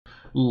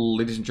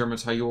Ladies and gentlemen,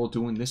 how you all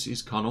doing? This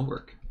is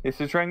Conor. This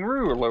is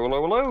Rangru. Hello,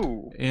 hello,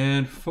 hello.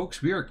 And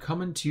folks, we are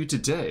coming to you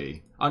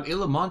today on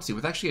Ilomantsi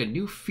with actually a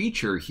new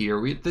feature here.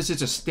 This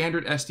is a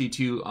standard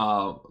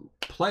SD2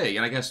 play,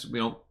 and I guess,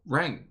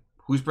 Rang,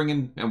 who's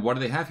bringing, and what do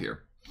they have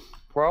here?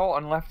 Well,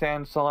 on the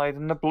left-hand side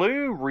in the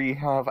blue, we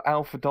have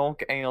Alpha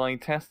Dog AI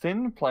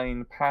Testing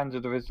playing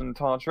Panzerdivision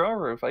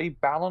Tatra with a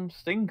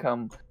balanced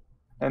income.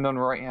 And on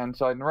the right-hand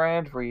side in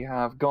red, we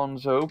have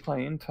Gonzo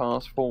playing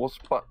Task Force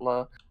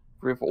Butler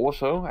with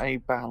also a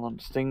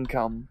balanced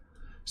income.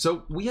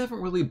 So we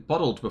haven't really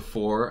buttled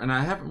before, and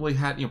I haven't really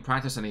had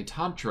practice any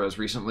Tantras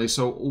recently.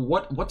 So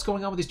what's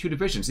going on with these two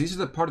divisions? These are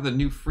the part of the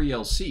new free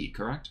LC,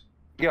 correct?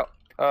 Yep.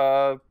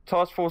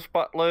 Task Force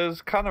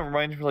Butlers kind of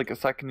reminds me like a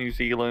second New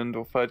Zealand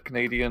or third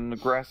Canadian,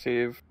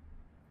 aggressive,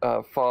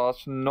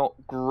 fast, not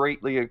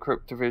greatly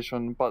equipped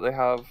division, but they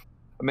have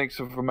a mix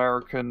of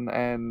American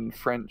and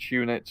French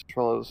units, as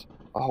well as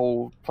a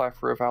whole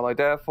plethora of Allied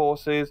air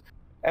forces.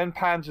 And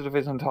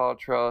Panzerdivision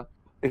Tatra,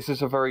 this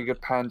is a very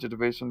good Panzer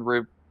division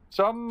with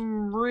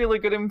some really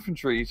good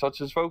infantry,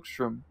 such as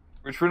Volkssturm,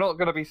 which we're not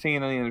going to be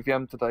seeing any of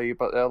them today,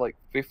 but they're like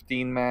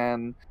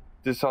 15-man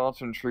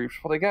disarmament troops.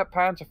 But they get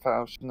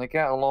Panzerfaust, and they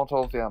get a lot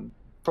of them,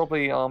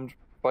 probably armed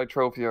by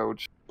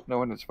Trophy-Odes,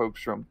 knowing it's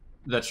Volkssturm.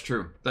 That's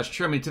true. That's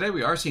true. I mean, today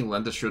we are seeing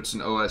Länderschützen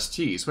and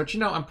OSTs, which,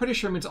 I'm pretty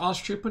sure means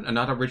Osttruppen and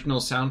not original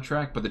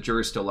soundtrack, but the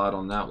jury's still out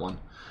on that one.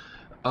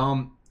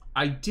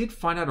 I did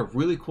find out a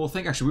really cool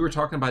thing. Actually, we were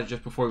talking about it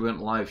just before we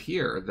went live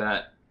here,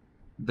 that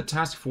the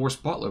Task Force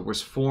Butler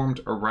was formed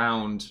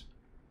around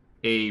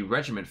a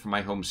regiment from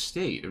my home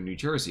state of New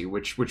Jersey,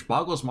 which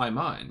boggles my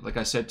mind. Like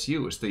I said to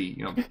you, it's the,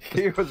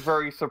 He was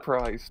very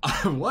surprised.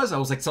 I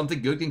was like,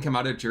 something good can come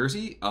out of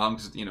Jersey,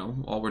 because,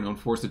 all we're known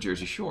for is the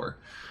Jersey Shore.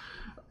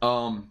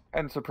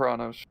 And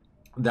Sopranos.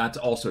 That's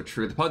also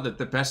true.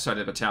 The best side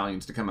of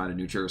Italians to come out of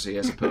New Jersey,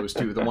 as opposed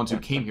to the ones who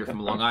came here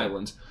from Long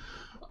Island.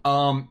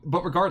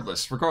 But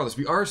regardless,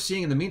 we are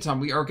seeing, in the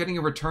meantime, we are getting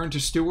a return to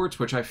Stewards,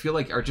 which I feel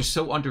like are just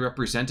so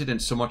underrepresented in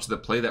so much of the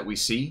play that we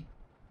see.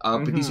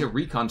 But these are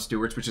recon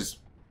Stewards, which is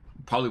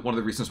probably one of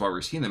the reasons why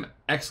we're seeing them.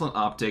 Excellent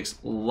optics,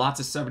 lots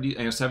of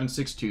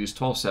 7.62s,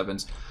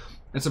 12.7s.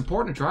 It's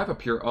important to drive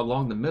up here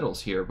along the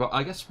middles here, but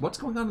I guess what's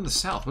going on in the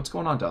south? What's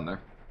going on down there?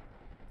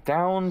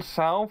 Down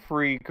south,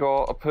 we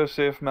got a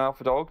Pacific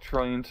Alpha Dog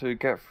trying to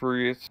get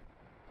through its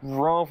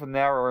rather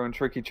narrow and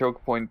tricky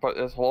choke point, but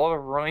there's a lot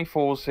of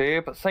rifles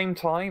here, but at the same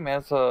time,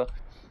 there's a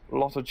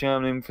lot of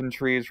German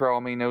infantry as well. I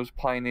mean, those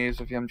pioneers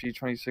of the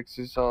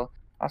MG26s are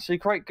actually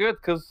quite good,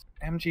 because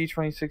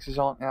MG26s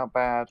aren't that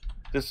bad.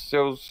 Those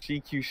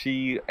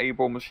CQC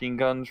able machine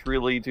guns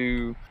really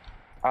do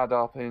add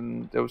up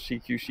in those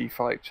CQC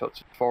fights,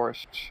 such as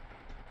forests.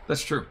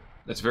 That's true.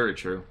 That's very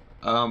true.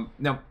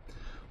 Now,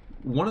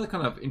 one of the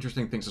kind of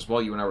interesting things as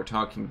well you and I were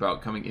talking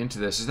about coming into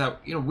this is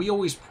that, we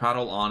always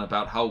prattle on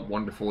about how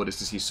wonderful it is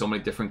to see so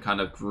many different kind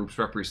of groups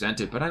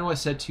represented. But I know I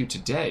said to you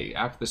today,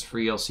 after this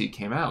free LC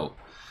came out,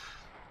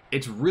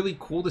 it's really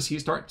cool to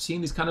start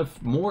seeing these kind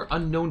of more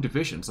unknown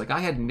divisions. Like,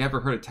 I had never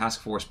heard of Task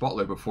Force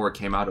Butler before it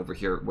came out over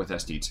here with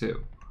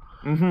SD2.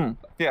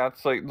 Yeah,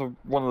 it's like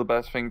one of the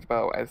best things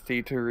about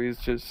SD2 is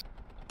just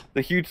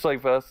the huge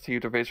diversity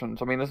of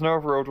divisions. I mean, there's no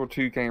other World War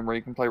II game where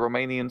you can play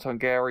Romanians,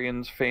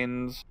 Hungarians,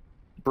 Finns,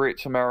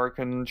 Brits,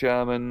 Americans,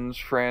 Germans,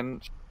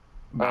 French.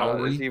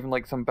 There's even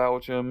like some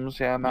Belgians,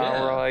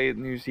 Maori,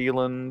 New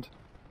Zealand,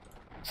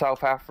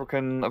 South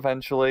African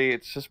eventually.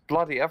 It's just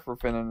bloody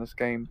everything in this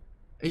game.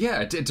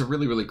 Yeah, it's a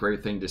really, really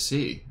great thing to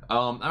see.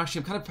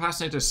 Actually, I'm kind of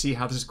fascinated to see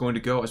how this is going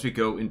to go as we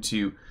go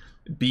into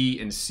B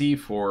and C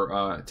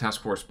for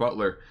Task Force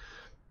Butler.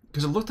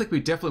 Because it looked like we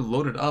definitely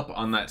loaded up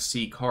on that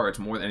C cards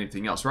more than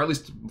anything else, or at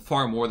least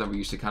far more than we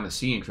used to kind of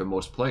seeing from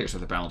most players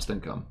with a balanced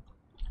income.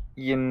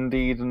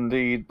 Indeed,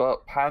 indeed.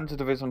 But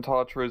Panzerdivision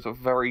Tatra is a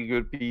very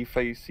good B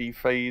phase, C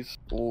phase,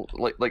 or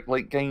like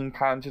late game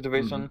Panzer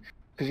Division,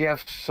 because you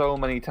have so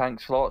many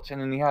tank slots,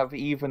 and then you have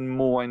even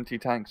more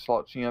anti-tank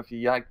slots. You have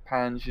your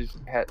Jagdpanzers,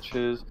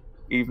 Hetchers,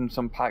 even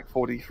some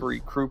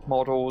Pak-43 Krupp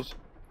models.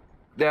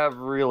 They're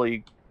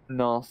really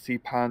nasty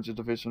Panzer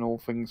Division, all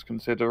things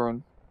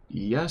considering.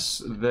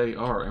 Yes, they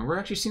are. And we're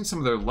actually seeing some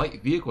of their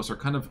light vehicles are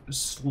kind of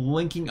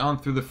slinking on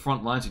through the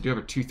front lines. We do have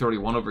a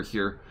 231 over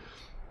here.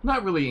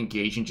 Not really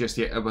engaging just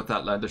yet with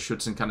that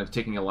Länderschützen kind of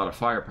taking a lot of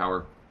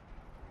firepower.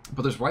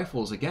 But there's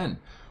rifles, again.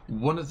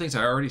 One of the things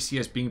I already see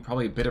as being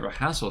probably a bit of a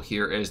hassle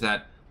here is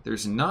that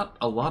there's not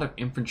a lot of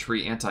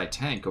infantry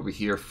anti-tank over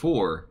here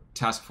for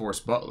Task Force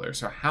Butler.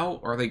 So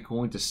how are they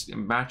going to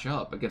match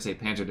up against a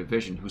Panzer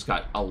division who's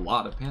got a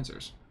lot of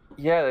Panzers?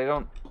 Yeah, they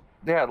don't.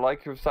 Yeah,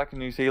 like with 2nd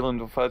New Zealand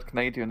or 3rd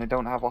Canadian, they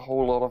don't have a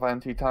whole lot of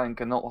anti-tank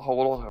and not a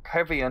whole lot of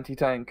heavy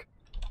anti-tank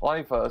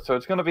either. So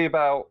it's going to be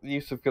about the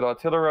use of good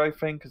artillery, I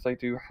think, because they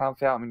do have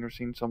that. I mean, we've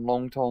seen some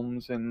long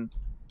toms in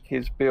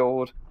his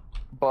build.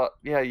 But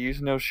yeah,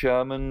 using those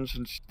Shermans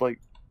and like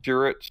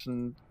Durits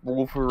and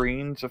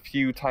Wolverines, a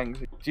few tanks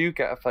that you do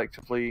get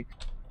effectively,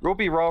 will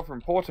be rather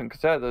important,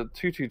 because the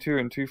 222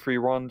 and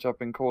 231s have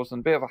been causing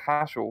a bit of a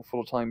hassle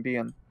for the time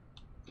being.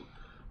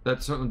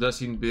 That certainly does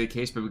seem to be the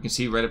case, but we can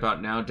see right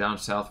about now down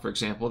south, for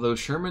example, those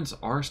Shermans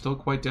are still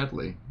quite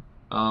deadly.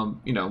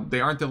 You know,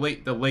 they aren't the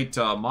late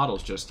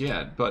models just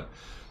yet, but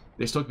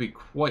they still can be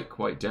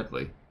quite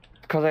deadly.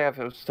 Because they have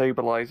those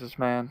stabilizers,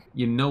 man.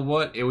 You know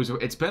what?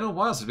 It's been a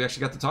while since we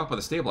actually got to talk about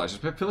the stabilizers,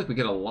 but I feel like we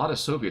get a lot of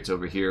Soviets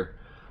over here.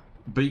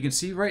 But you can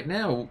see right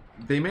now,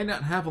 they may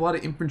not have a lot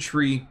of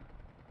infantry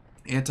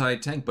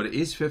anti-tank, but it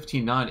is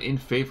 15-9 in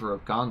favor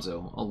of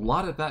Gonzo. A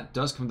lot of that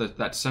does come to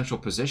that central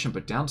position,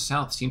 but down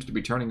south seems to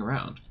be turning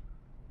around.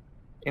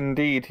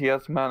 Indeed, he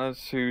has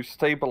managed to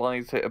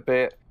stabilize it a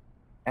bit.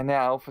 And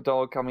now Alpha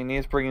Dog, I mean, he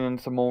is bringing in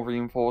some more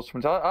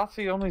reinforcements. I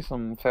see only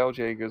some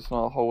Feldjägers,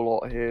 not a whole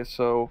lot here,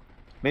 so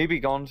maybe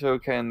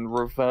Gonzo can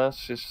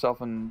reverse his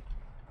southern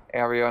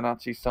area and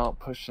actually start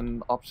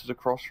pushing up to the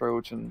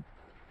crossroads and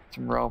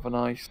some rather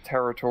nice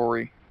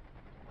territory.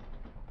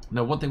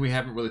 Now, one thing we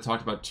haven't really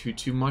talked about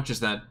too much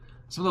is that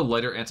some of the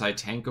lighter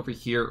anti-tank over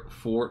here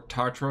for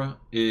Tatra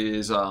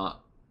is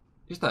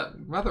just that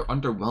rather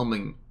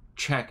underwhelming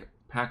Czech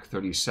Pak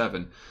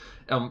 37.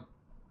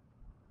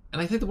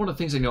 And I think that one of the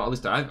things, at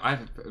least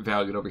I've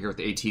valued over here with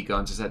the AT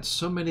guns is that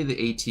so many of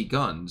the AT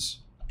guns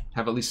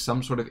have at least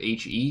some sort of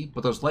HE,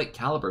 but those light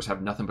calibers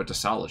have nothing but the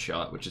solid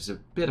shot, which is a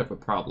bit of a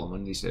problem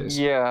in these days.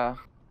 Yeah,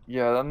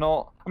 they're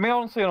not... I mean,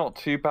 honestly, they're not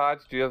too bad.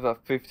 You do have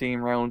that 15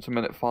 rounds a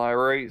minute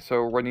fire rate,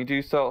 so when you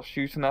do start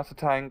shooting at a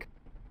tank,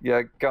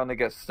 you're gonna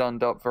get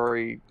stunned up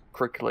very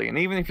quickly. And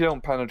even if you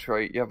don't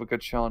penetrate, you have a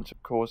good chance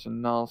of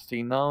causing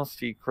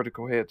nasty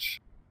critical hits.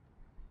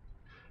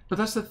 But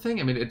that's the thing.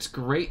 I mean, it's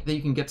great that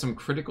you can get some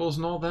criticals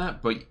and all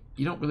that, but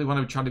you don't really want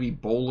to try to be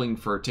bowling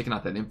for taking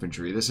out that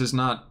infantry. This is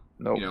not,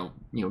 nope.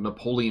 you know,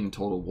 Napoleon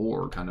Total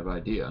War kind of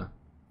idea.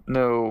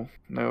 No.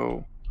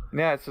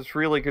 Yeah, it's this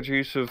really good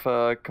use of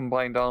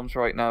combined arms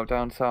right now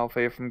down south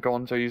here from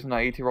Gonzo, using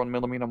that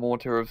 81mm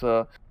mortar of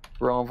the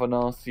rather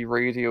nasty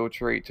radio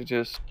trait to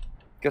just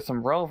get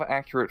some rather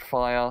accurate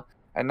fire.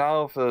 And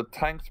now with the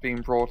tanks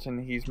being brought in,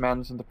 he's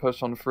managing to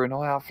push on through.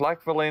 Now,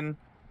 Flagville in,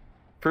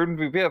 proving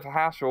to be a bit of a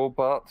hassle,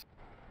 but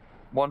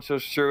once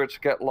those Stuarts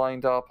get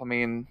lined up, I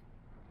mean,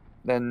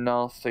 they're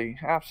nasty.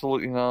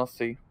 Absolutely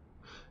nasty.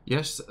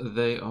 Yes,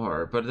 they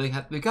are, but they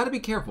got to be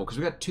careful because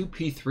we got two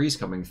P3s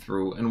coming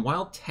through, and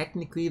while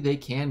technically they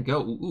can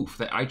go, oof,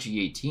 the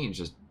IG-18 is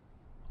just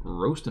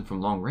roasting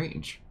from long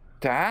range.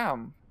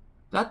 Damn.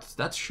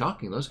 That's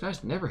shocking. Those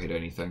guys never hit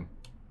anything.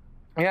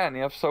 Yeah, and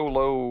you have so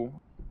low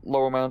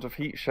amount of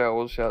heat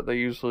shells that they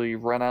usually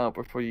run out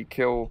before you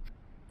kill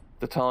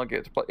the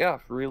target. But yeah,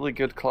 really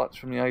good clutch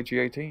from the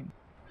IG-18.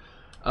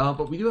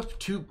 But we do have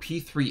two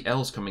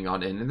P3Ls coming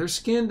on in, and their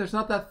skin, there's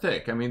not that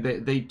thick. I mean,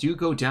 they do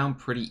go down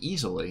pretty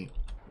easily,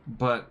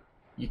 but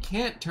you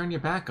can't turn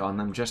your back on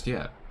them just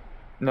yet.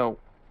 No,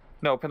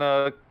 in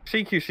a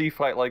CQC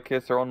fight like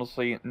this, they're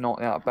honestly not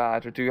that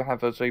bad. They do have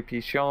those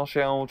AP shell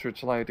shells,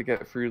 which allow you to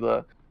get through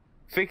the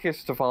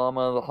thickest of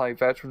armor, the high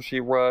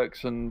veterancy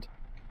works, and,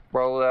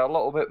 well, they're a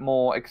little bit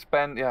more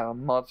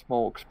much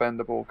more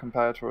expendable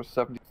compared to a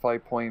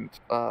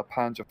 75-point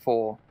Panzer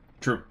IV.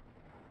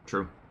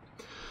 True.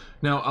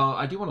 Now,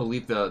 I do want to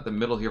leave the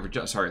middle here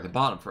the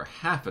bottom for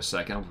half a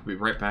second. We'll be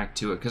right back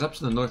to it, because up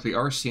to the north, we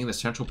are seeing the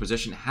central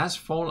position has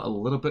fallen a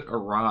little bit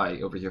awry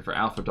over here for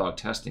Alpha Dog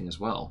testing as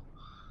well.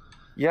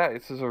 Yeah,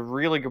 this is a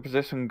really good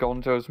position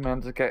Gonzo's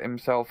meant to get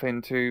himself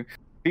into.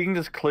 He can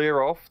just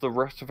clear off the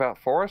rest of that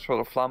forest where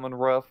the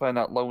Flammenwerfer and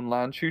that lone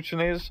land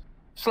shooting is.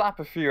 Slap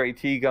a few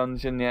AT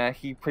guns in there,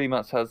 he pretty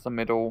much has the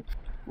middle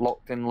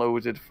locked and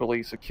loaded,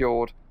 fully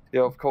secured.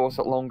 Yeah, of course,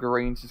 at longer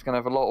range, he's going to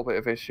have a little bit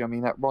of issue. I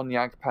mean, that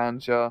Ronyak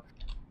Panzer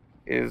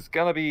is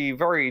going to be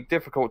very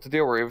difficult to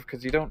deal with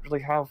because you don't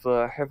really have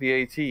the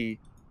heavy AT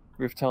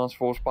with Task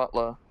Force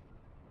Butler.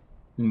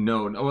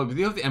 No. Well,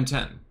 you have the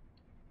M10.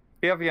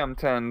 You have the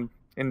M10,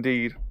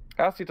 indeed.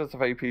 Actually does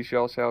have AP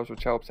shell cells,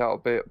 which helps out a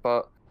bit,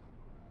 but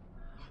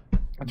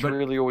that's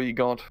really all you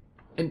got.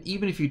 And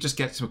even if you just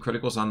get some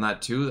criticals on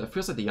that too, it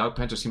feels like the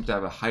Jagdpanzer seems to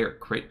have a higher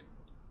crit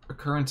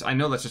occurrence. I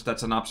know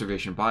that's an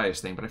observation bias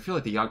thing, but I feel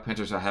like the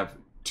Jagdpanzers have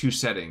two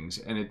settings,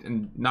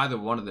 and neither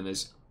one of them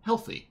is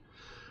healthy.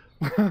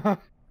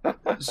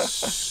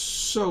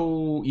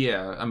 So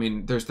yeah, I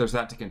mean, there's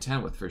that to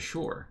contend with for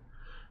sure.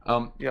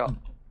 Yeah.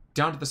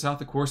 Down to the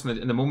south, of course,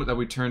 in the moment that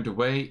we turned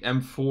away,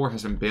 M4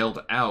 has been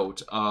bailed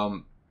out.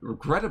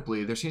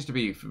 Regrettably, there seems to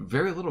be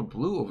very little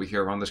blue over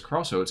here around this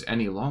crossroads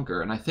any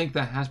longer, and I think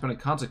that has been a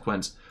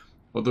consequence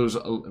of those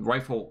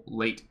rifle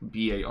late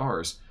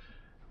BARs,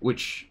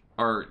 which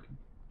are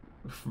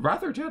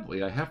rather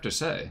deadly, I have to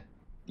say.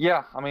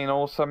 Yeah, I mean,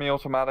 all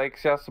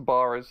semi-automatics. Yes, the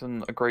bar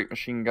isn't a great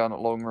machine gun at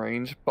long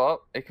range,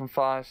 but it can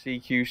fire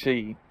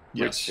CQC,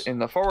 yes, which in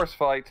the forest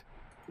fight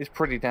is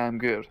pretty damn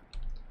good.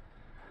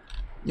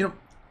 You know,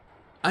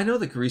 I know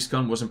the grease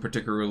gun wasn't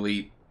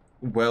particularly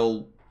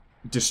well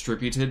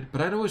distributed,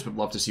 but I'd always would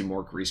love to see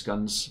more grease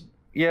guns.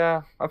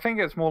 Yeah, I think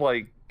it's more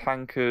like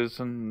tankers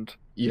and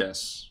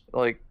yes,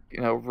 like,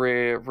 you know,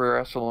 rear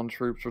echelon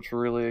troops, which are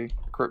really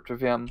equipped with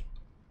them.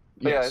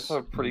 Yes. Yeah, it's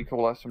a pretty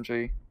cool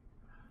SMG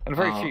and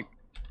very cheap.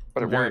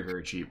 But it very, works.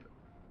 very cheap.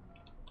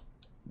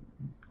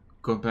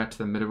 Going back to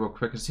the middle real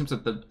quick, it seems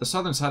that the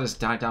southern side has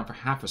died down for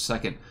half a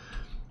second.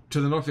 To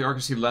the north, the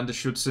Argosy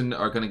Landesschützen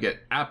are going to get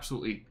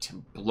absolutely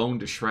blown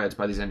to shreds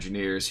by these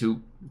engineers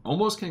who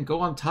almost can go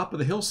on top of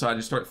the hillside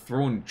and start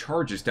throwing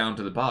charges down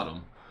to the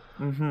bottom.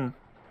 Mm-hmm.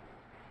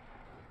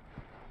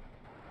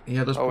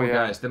 Yeah, those poor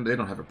guys, they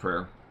don't have a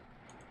prayer.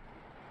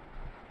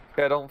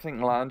 Yeah, I don't think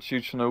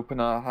Landschützen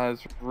opener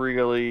has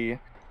really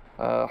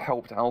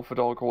helped Alpha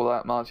Dog all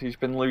that much. He's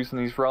been losing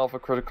these rather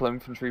critical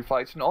infantry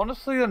fights, and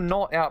honestly, they're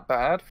not that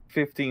bad.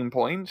 15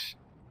 points.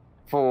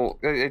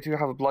 They do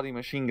have a bloody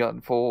machine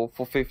gun for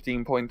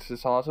 15 points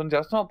disheartened.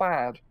 That's not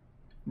bad.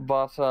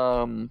 But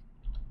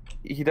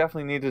he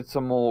definitely needed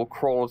some more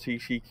quality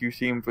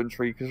CQC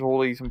infantry because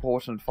all these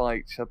important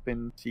fights have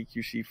been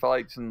CQC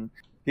fights, and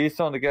he's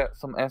starting to get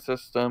some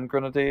SS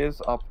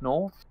Grenadiers up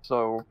north,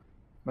 so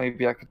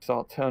maybe I could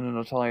start turning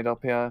the tide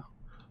up here.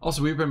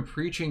 Also, we've been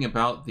preaching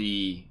about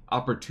the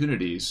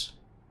opportunities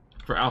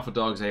for Alpha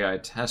Dog's AI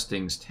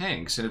testings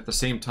tanks, and at the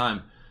same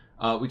time,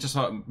 we just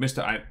at least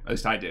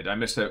I did. I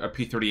missed a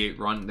P-38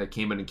 run that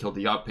came in and killed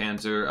the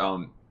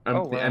Jagdpanzer.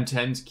 The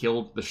M10s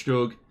killed the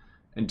Stug.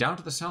 And down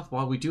to the south,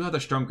 while we do have the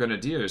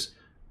Sturmgrenadiers,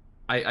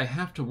 I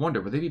have to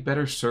wonder, would they be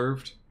better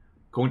served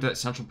going to that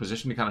central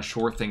position to kind of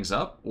shore things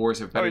up? Or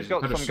is it better? Oh, he's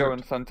got some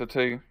going center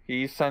too.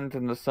 He's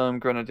sending the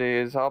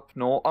Sturmgrenadiers up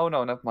north. Oh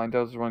no, never mind.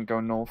 There's one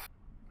going north.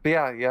 But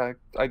yeah,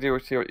 I do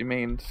see what you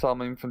mean.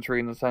 Some infantry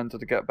in the center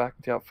to get back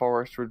into that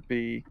forest would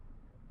be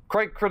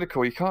quite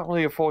critical. You can't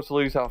really afford to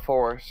lose that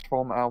forest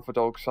from Alpha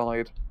Dog's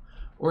side.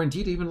 Or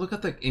indeed, even look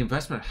at the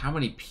investment of how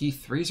many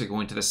P3s are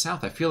going to the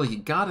south. I feel like you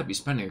gotta be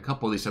spending a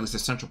couple of these, at least a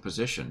central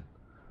position.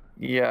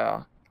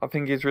 Yeah, I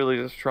think he's really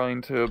just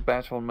trying to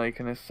bet on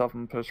making his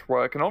southern push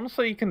work. And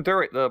honestly, he can do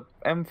it. The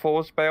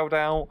M4's bailed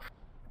out.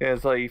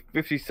 There's a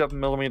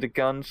 57mm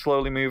gun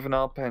slowly moving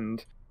up,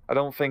 and I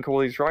don't think all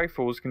these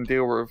rifles can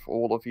deal with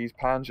all of these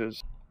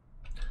Panzers.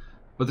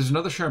 But there's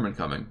another Sherman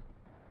coming.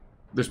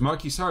 There's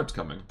Marquisards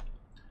coming.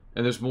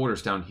 And there's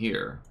mortars down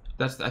here.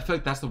 I feel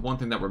like that's the one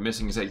thing that we're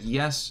missing is that,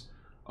 yes...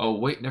 Oh,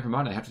 wait, never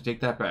mind, I have to take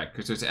that back.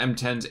 Because there's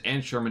M10s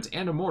and Shermans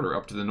and a mortar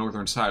up to the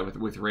northern side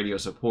with radio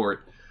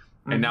support.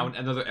 And now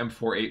another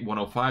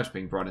M48-105 is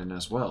being brought in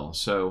as well.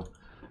 So,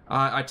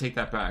 I take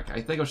that back.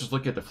 I think I was just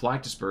looking at the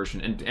flag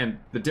dispersion and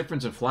the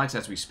difference in flags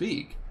as we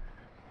speak.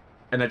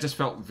 And I just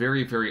felt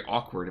very, very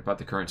awkward about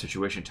the current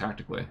situation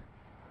tactically.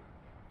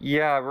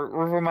 Yeah,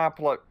 with a map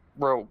like...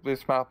 Well,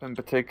 this map in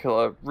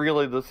particular,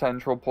 really the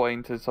central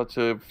point is such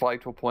a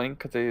vital point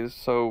because it is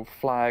so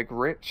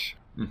flag-rich.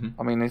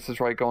 I mean, this is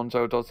right,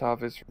 Gonzo does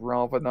have his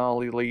rather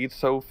gnarly lead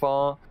so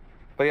far.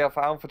 But yeah,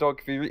 for Alpha Dog,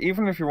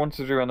 even if he wants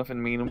to do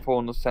anything meaningful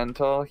in the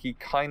center, he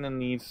kind of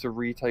needs to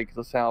retake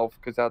the south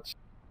because that's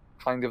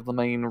kind of the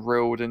main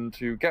road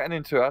into getting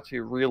into actually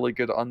a really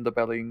good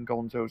underbelly in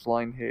Gonzo's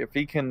line here. If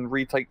he can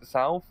retake the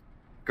south,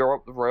 go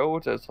up the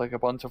road, there's like a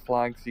bunch of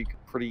flags he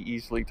could pretty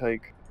easily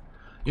take.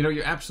 You know,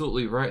 you're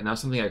absolutely right, and that's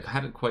something I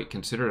hadn't quite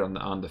considered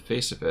on the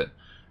face of it.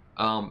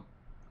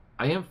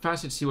 I am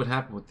fascinated to see what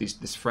happened with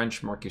this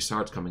French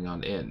Marquisards coming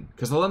on in.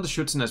 Because the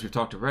Landesschützen, as we've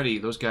talked already,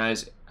 those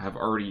guys have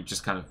already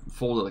just kind of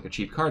folded like a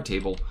cheap card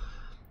table.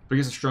 But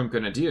against the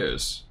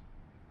Sturmgrenadiers,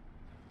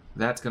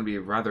 that's going to be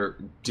a rather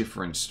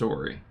different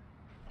story.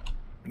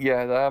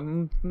 Yeah, they're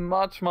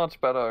much, much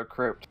better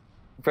equipped.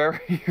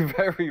 Very,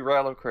 very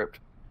well equipped.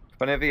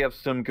 Whenever you have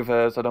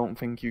Sturmgewehrs, I don't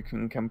think you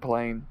can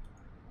complain.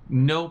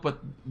 No, but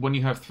when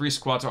you have 3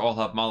 squads that all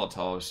have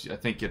Molotovs, I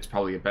think it's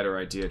probably a better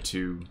idea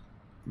to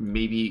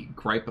maybe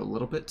gripe a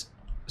little bit.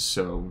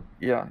 So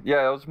yeah,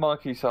 those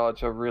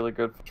Marquisards are really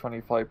good for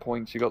 25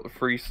 points. You got the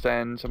free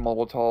stands, the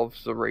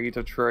Molotovs, the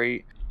Raider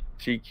trait,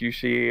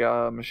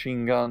 CQC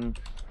machine gun.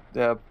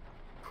 They're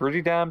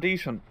pretty damn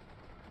decent.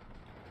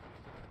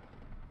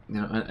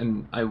 You know,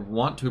 and I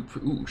want to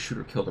ooh,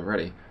 shooter killed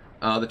already.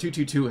 The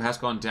 222 has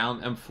gone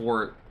down.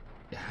 M4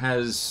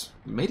 has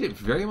made it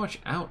very much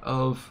out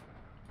of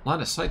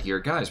line of sight here.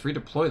 Guys,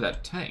 redeploy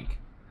that tank.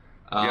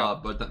 Yeah.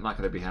 But that's not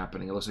going to be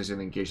happening. It looks like he's going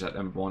to engage that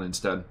M1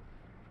 instead.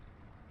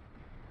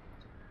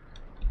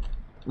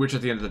 Which,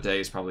 at the end of the day,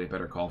 is probably a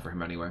better call for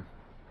him anyway.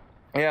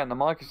 Yeah, and the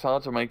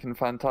Marquisards are making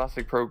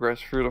fantastic progress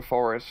through the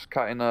forest,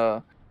 cutting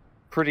a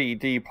pretty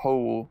deep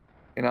hole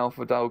in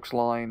Alpha Dog's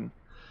line.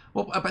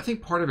 Well, I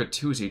think part of it,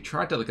 too, is he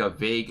tried to, like, a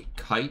vague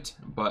kite,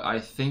 but I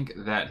think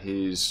that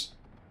the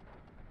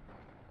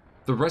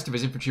rest of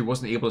his infantry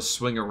wasn't able to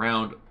swing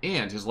around,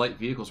 and his light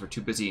vehicles were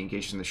too busy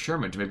engaged in the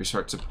Sherman to maybe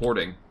start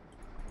supporting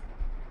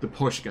the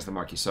push against the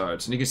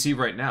Marquisards. And you can see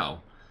right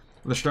now,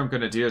 when the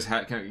Sturmgrenadiers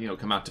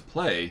come out to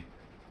play,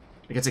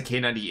 against a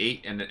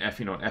K98 and an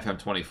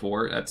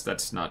FM24,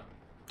 that's not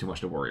too much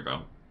to worry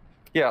about.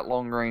 Yeah,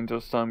 long range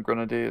of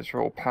Sturmgrenadiers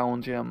will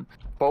pound him.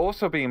 But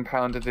also being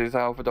pounded is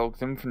Alpha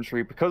Dog's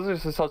infantry. Because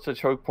this is such a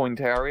choke point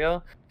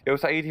area, it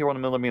was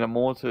 81mm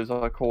mortars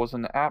are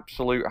causing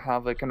absolute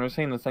havoc, and we're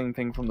seeing the same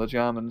thing from the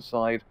German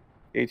side.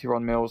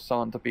 81mm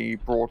starting to be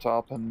brought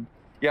up, and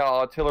yeah,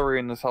 artillery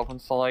in the southern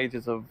side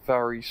is a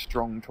very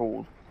strong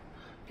tool.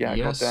 Yeah,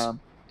 yes, goddamn.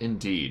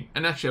 Indeed.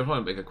 And actually, I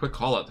want to make a quick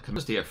call out. The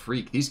Community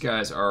Freak, these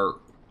guys are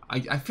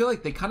I feel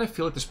like they kind of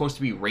feel like they're supposed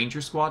to be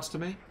ranger squads to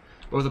me,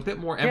 but with a bit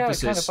more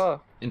emphasis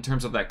in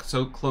terms of that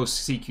so close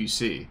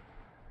CQC.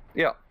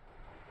 Yeah,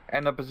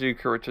 and a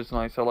bazooka, which is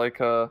nice. I like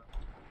a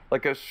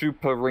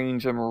super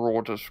ranger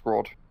marauder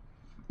squad.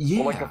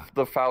 Yeah. Or like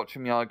the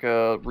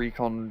Fallschirmjäger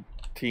recon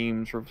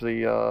teams with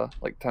the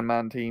like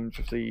 10-man teams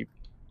with the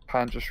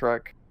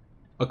Panzerdivision.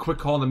 A quick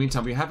call in the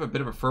meantime. We have a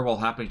bit of a furball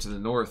happening to the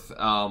north.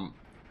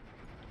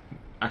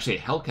 Actually, a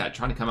Hellcat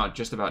trying to come out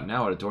just about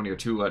now at a Dornier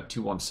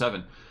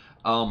 217.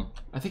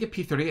 I think a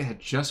P-38 had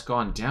just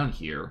gone down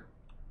here.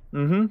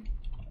 Mm-hmm.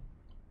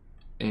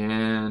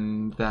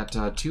 And that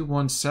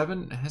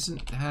 217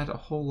 hasn't had a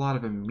whole lot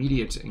of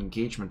immediate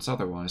engagements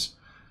otherwise.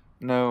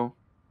 No.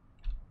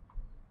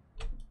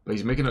 But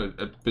he's making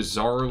a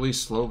bizarrely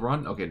slow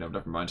run. Okay, no,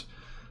 never mind.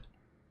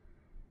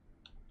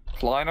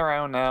 Flying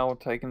around now,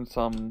 taking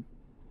some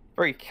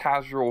very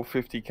casual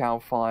 50 cal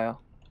fire.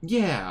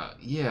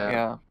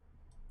 Yeah.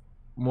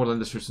 More than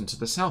distance to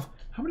the south.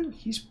 How many?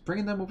 He's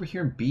bringing them over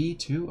here in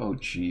B2? Oh,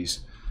 jeez.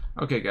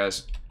 Okay,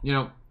 guys. You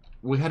know,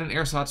 we had an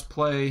Airsats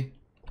play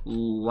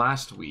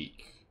last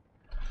week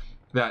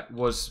that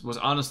was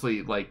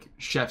honestly like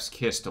chef's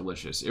kiss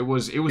delicious. It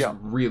was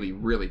really,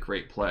 really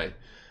great play.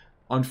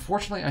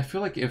 Unfortunately, I feel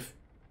like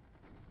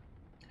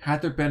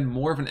had there been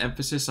more of an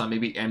emphasis on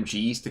maybe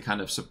MGs to kind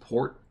of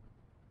support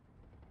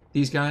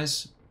these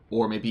guys,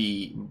 or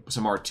maybe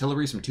some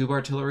artillery, some tube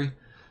artillery,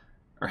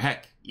 or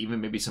heck,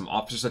 even maybe some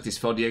officers like these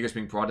Feldjägers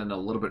being brought in a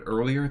little bit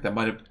earlier, that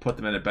might have put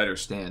them in a better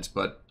stance,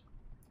 but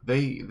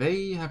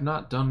they have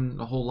not done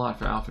a whole lot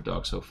for Alpha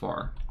Dog so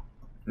far.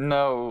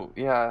 No,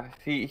 yeah,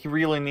 he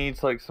really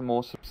needs like some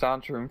more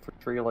substantial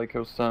infantry, like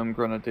some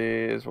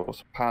grenadiers or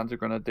some panzer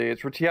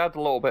grenadiers, which he had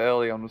a little bit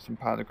early on with some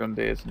panzer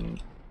grenadiers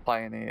and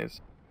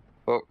pioneers.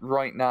 But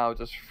right now,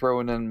 just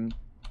throwing him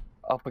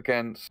up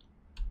against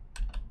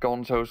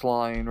Gonzo's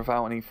line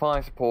without any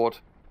fire support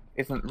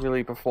isn't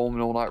really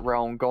performing all that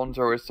well. And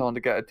Gonzo is starting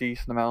to get a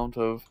decent amount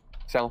of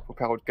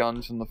self-propelled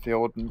guns in the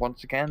field, and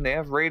once again they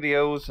have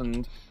radios,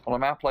 and on a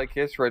map like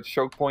this where it's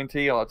choke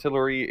pointy,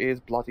 artillery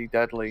is bloody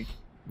deadly.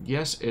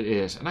 Yes, it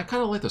is, and I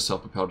kind of like the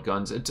self-propelled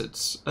guns.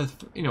 It's a,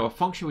 a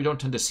function we don't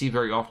tend to see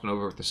very often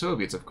over with the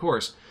Soviets, of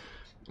course,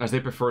 as they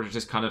prefer to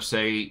just kind of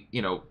say,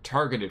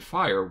 targeted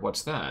fire.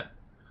 What's that?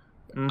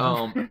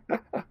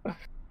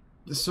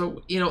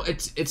 So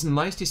it's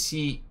nice to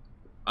see.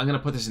 I'm going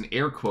to put this in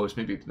air quotes,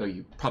 maybe though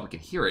you probably can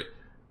hear it.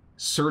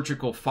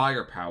 Surgical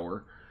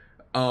firepower,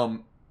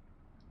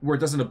 where it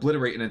doesn't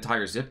obliterate an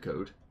entire zip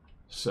code.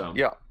 So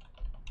yeah,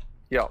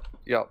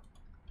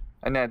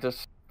 and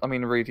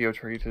then radio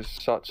trait is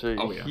such a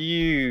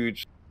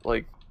huge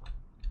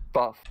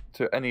buff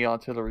to any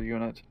artillery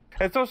unit.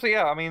 It's also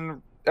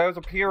there was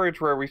a period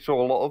where we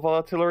saw a lot of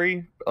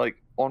artillery,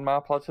 on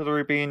map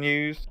artillery being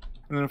used,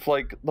 and then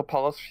for the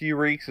past few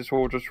weeks it's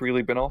all just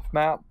really been off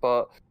map.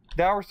 But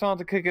now we're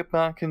starting to kick it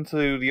back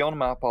into the on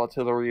map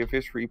artillery of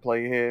this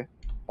replay here.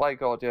 My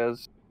God,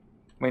 yes.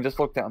 Just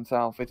look down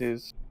south. It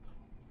is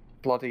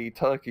bloody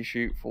turkey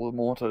shoot for the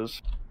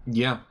mortars.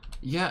 Yeah,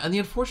 and the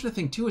unfortunate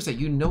thing too is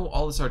that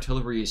all this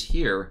artillery is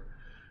here.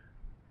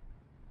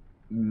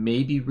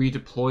 Maybe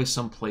redeploy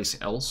someplace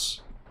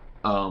else,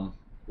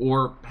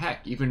 or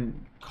heck,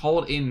 even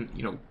call it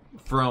in,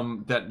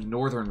 from that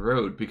northern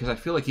road, because I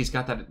feel like he's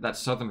got that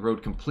southern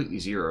road completely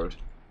zeroed.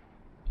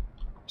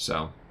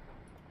 So,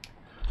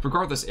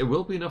 regardless, it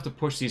will be enough to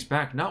push these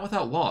back, not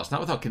without loss, not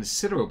without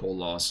considerable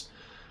loss,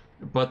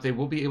 but they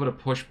will be able to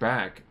push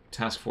back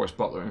Task Force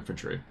Butler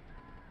infantry.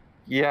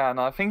 Yeah, and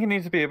I think he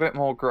needs to be a bit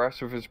more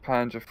aggressive with his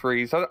Panzer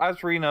IIIs.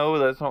 As we know,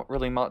 there's not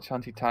really much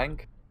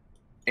anti-tank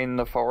in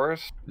the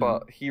forest,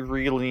 but he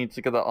really needs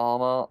to get the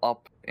armor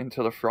up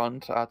into the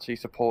front to actually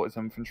support his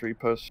infantry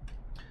push.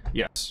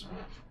 Yes.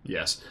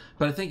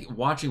 But I think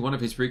watching one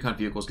of his recon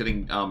vehicles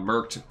getting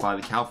murked by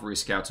the cavalry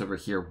scouts over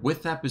here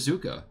with that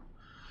bazooka,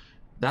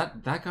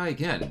 that guy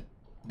again,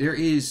 there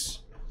is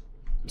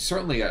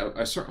certainly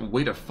a certain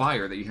weight of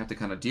fire that you have to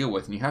kind of deal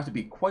with, and you have to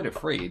be quite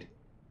afraid.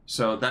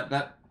 So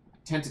that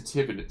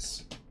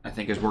tentativeness, I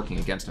think, is working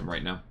against him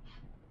right now.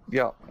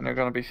 Yeah, and they're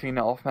going to be seeing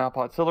that off-map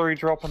artillery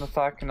drop in a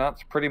sec, and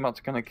that's pretty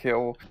much going to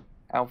kill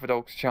Alpha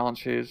Dog's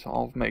chances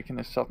of making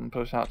this southern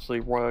push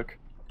actually work,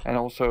 and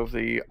also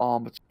the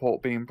armored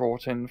support being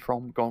brought in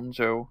from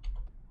Gonzo.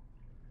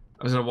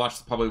 I was going to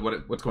watch probably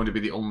what's going to be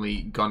the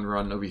only gun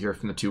run over here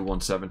from the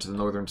 217 to the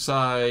northern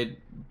side,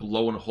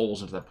 blowing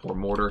holes into that poor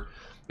mortar.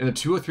 And the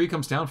 203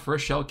 comes down,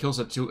 first shell kills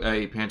a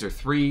Panzer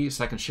III,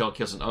 second shell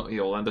kills an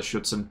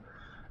Landeschützen.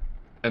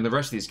 And the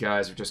rest of these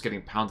guys are just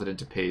getting pounded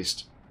into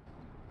paste.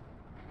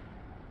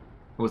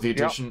 With the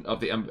addition of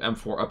the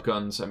M4 up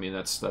guns,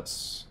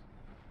 that's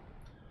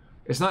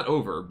it's not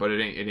over, but it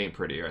ain't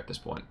pretty at this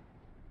point.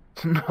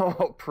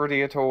 Not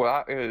pretty at all.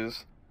 That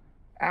is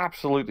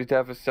absolutely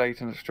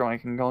devastating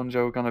strike, and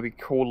Gonzo going to be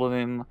calling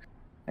in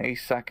a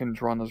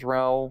second run as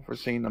well. We're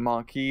seeing the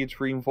Marquis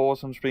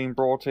reinforcements being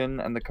brought in,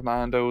 and the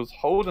Commandos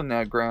holding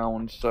their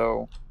ground.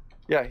 So,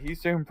 yeah,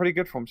 he's doing pretty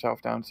good for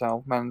himself down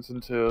south,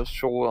 managing to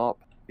shore up,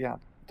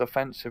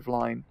 defensive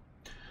line.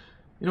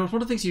 You know,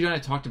 one of the things you and I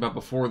talked about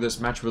before this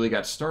match really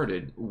got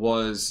started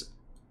was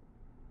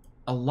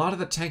a lot of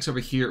the tanks over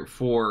here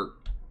for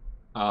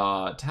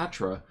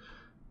Tatra,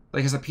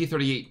 like as a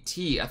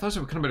P-38T, I thought it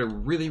would kind of been a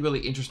really,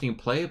 really interesting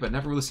play, but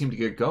never really seemed to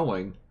get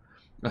going.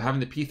 Having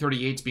the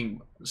P-38s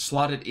being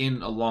slotted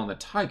in along the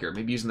Tiger,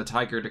 maybe using the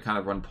Tiger to kind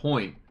of run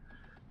point,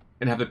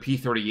 and have the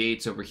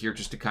P-38s over here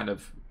just to kind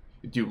of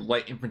do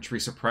light infantry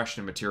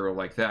suppression material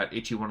like that.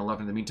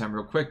 HE-111 in the meantime,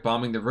 real quick,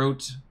 bombing the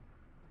road.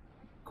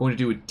 Going to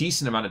do a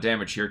decent amount of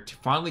damage here,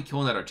 finally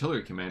killing that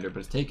artillery commander, but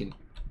it's taken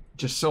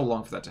just so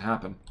long for that to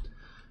happen.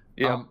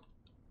 Yeah.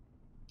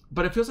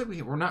 But it feels like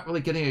we're not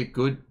really getting a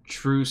good,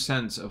 true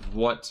sense of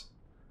what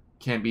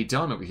can be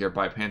done over here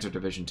by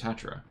Panzerdivision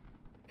Tatra.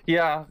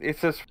 Yeah,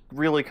 it's just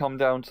really come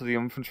down to the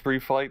infantry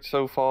fight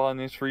so far in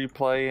this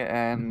replay,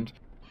 and,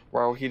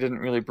 well, he didn't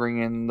really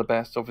bring in the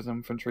best of his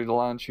infantry. The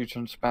land shoot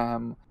and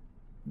spam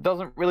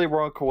doesn't really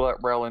work all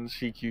that well in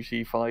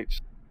CQC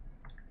fights.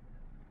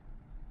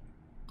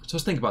 So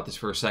let's think about this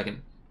for a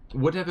second.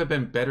 Would it have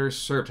been better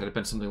served had it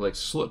been something like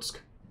Slutsk?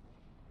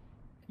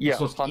 Yeah,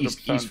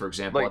 Slutsk East, for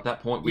example. Like, at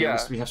that point, we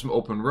have some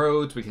open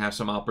roads, we can have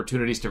some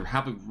opportunities to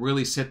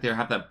really sit there,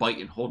 have that bite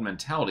and hold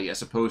mentality,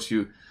 as opposed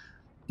to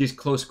these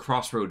close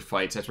crossroad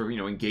fights that's where,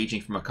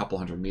 engaging from a couple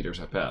hundred meters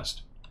at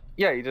best.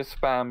 Yeah, you just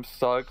spam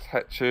Stugs,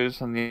 Hetchers,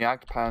 and the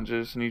Act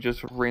Panzers, and you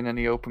just win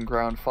any open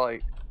ground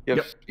fight.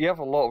 You have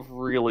a lot of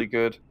really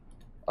good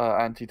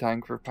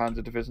anti-tank for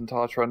Panzerdivision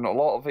Tatra, and a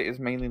lot of it is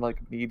mainly like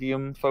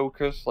medium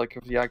focus, like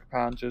of the Ag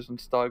Panzers and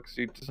Stugs.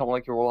 It's not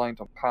like you're reliant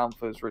on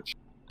Panthers, which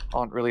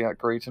aren't really that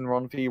great in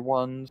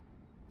 1v1s.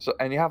 So,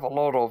 and you have a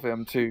lot of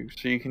them too,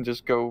 so you can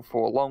just go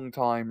for a long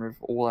time with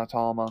all that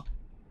armor.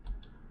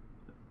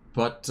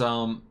 But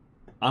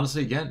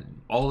honestly,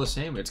 again, all the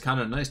same, it's kind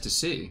of nice to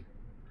see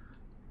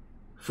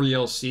Free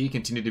LC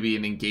continue to be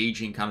an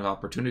engaging kind of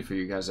opportunity for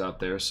you guys out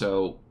there.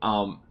 So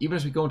even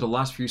as we go into the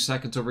last few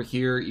seconds over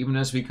here, even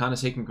as we kind of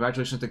say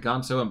congratulations to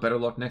Gonzo and better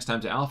luck next time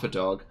to Alpha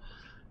Dog,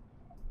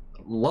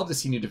 love to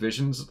see new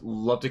divisions.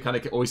 Love to kind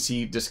of always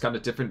see just kind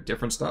of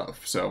different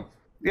stuff. So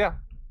yeah,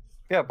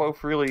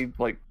 both really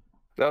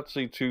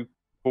actually two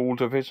cool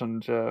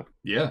divisions.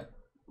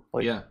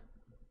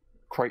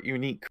 Quite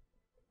unique.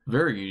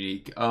 Very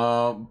unique.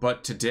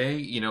 But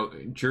today,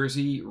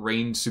 Jersey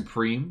reigns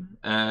supreme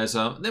as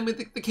the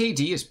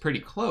KD is pretty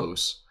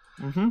close.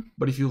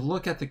 But if you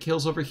look at the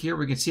kills over here,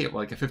 we can see it.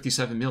 Like a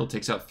 57 mil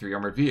takes out 3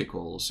 armored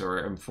vehicles,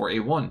 or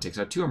M4A1 takes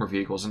out 2 armored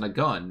vehicles and a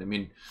gun. I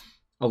mean,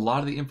 a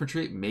lot of the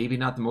infantry, maybe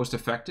not the most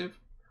effective,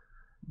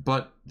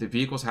 but the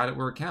vehicles had it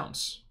where it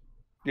counts.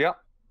 Yeah.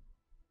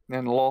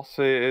 And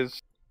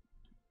losses,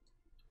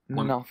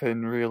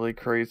 nothing really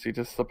crazy,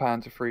 just the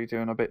Panzer III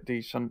doing a bit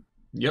decent.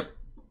 Yep.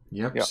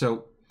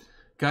 So,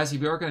 guys,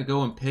 if you are going to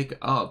go and pick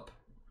up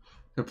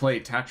to play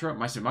Tatra,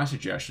 my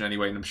suggestion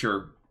anyway, and I'm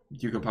sure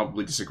you could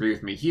probably disagree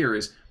with me here,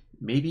 is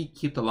maybe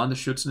keep the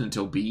Landesschützen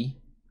until B.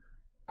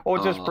 Or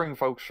just bring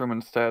Volksturm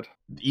instead.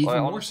 Even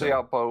more honestly, so.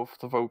 Out both.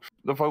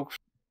 The Volks,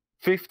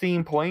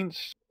 15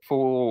 points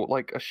for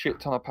a shit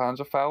ton of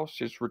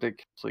Panzerfaust is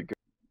ridiculously good.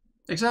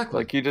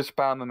 Exactly. You just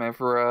spam them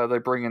everywhere, they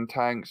bring in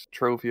tanks,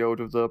 trophy out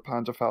of the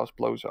Panzerfaust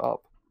blows it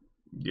up.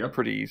 Yep.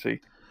 Pretty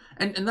easy.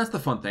 And that's the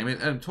fun thing. I mean,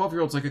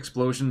 12-year-olds like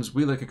explosions.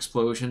 We like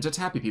explosions. It's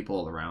happy people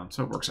all around,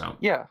 so it works out.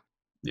 Yeah.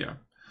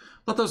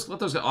 Let those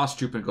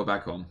Osttroop go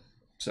back home.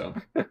 So.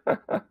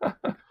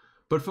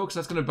 But folks,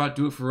 that's going to about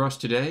do it for us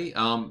today.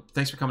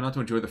 Thanks for coming out to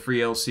enjoy the free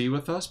LC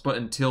with us. But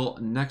until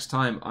next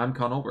time, I'm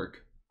Con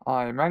Ulrich.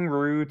 I'm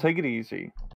Angru. Take it easy.